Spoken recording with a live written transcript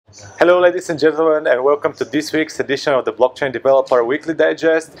Hello ladies and gentlemen, and welcome to this week's edition of the Blockchain Developer Weekly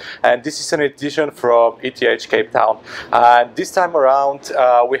Digest. And this is an edition from ETH Cape Town. And this time around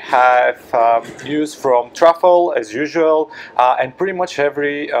we have news from Truffle as usual, and pretty much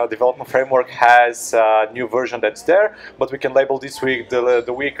every development framework has a new version that's there, but we can label this week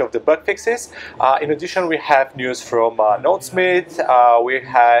the week of the bug fixes. In addition, we have news from NodeSmith. We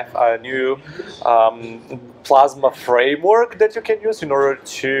have a new Plasma framework that you can use in order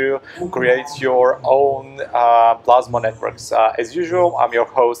to create your own Plasma networks. As usual, I'm your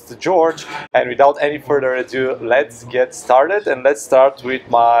host George, and without any further ado, let's get started. And let's start with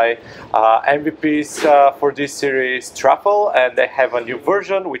my MVPs for this series, Truffle, and they have a new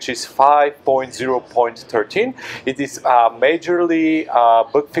version which is 5.0.13. It is majorly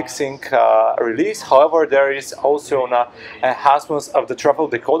bug fixing release. However, there is also an enhancements of the Truffle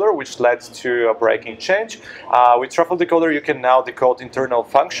decoder which led to a breaking change. With Truffle decoder, you can now decode internal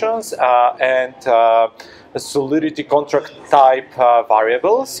functions and solidity contract type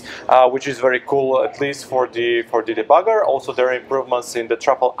variables, which is very cool, at least for the debugger. Also, there are improvements in the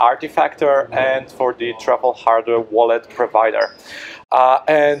Truffle artifactor and for the Truffle hardware wallet provider.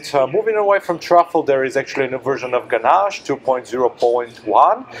 Moving away from Truffle, there is actually a new version of Ganache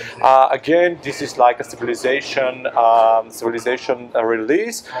 2.0.1. Again, this is like a civilization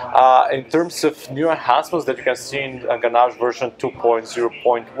release. In terms of new enhancements that you can see in Ganache version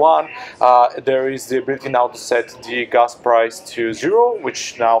 2.0.1, there is the ability now to set the gas price to 0,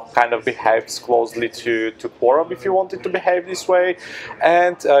 which now kind of behaves closely to Quorum if you want it to behave this way.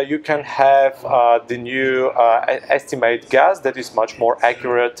 And you can have the new estimate gas that is much more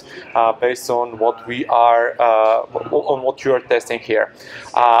accurate based on what we are what you are testing here.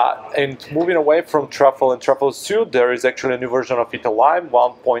 And moving away from Truffle and Truffle suite, there is actually a new version of Etherlime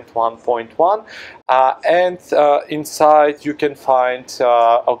 1.1.1. Inside you can find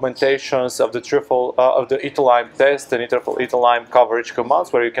augmentations of the Truffle of the Etherlime test and Etherlime coverage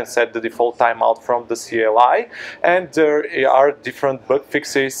commands, where you can set the default timeout from the CLI, and there are different bug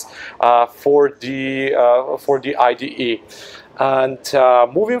fixes for the IDE. And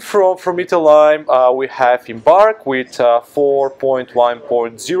moving from Etherlime, we have Embark with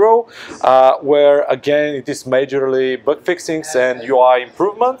 4.1.0, where again it is majorly bug fixings and UI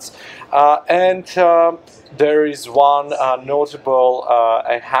improvements. There is one notable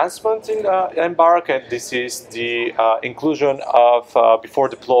enhancement in Embark, and this is the inclusion of before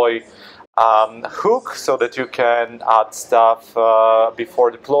deploy hook, so that you can add stuff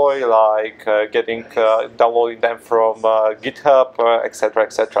before deploy, like downloading them from GitHub, etc.,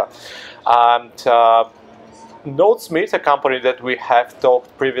 etc. And NodeSmith, a company that we have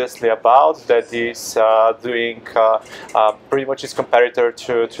talked previously about, that is doing pretty much its competitor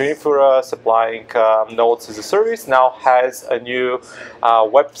to Infura, supplying nodes as a service, now has a new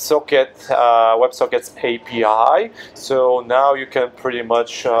WebSockets API. So now you can pretty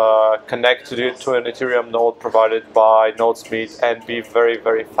much connect to an Ethereum node provided by NodeSmith and be very,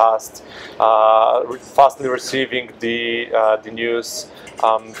 very fastly receiving the news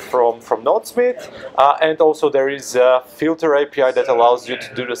from NodeSmith. And also there is a filter API that allows you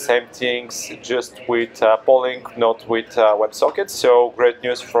to do the same things just with polling, not with WebSockets. So great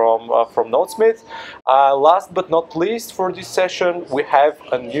news from NodeSmith. Last but not least for this session, we have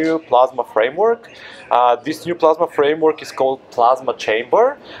a new Plasma framework. This new Plasma framework is called Plasma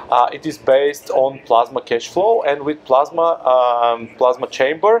Chamber. It is based on Plasma Cashflow, and with Plasma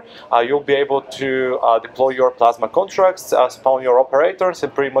Chamber, you'll be able to deploy your Plasma contracts, spawn your operators,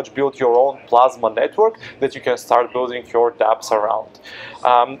 and pretty much build your own Plasma network that you can start building your dApps around.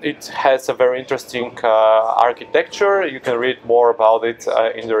 It has a very interesting architecture. You can read more about it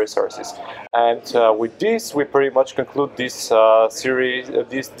in the resources. And with this, we pretty much conclude this series,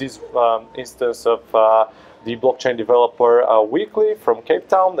 this instance of the Blockchain Developer Weekly from Cape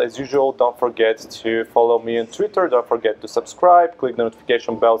Town. As usual, don't forget to follow me on Twitter. Don't forget to subscribe, click the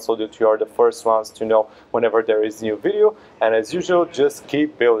notification bell so that you are the first ones to know whenever there is new video. And as usual, just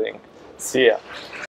keep building. See ya.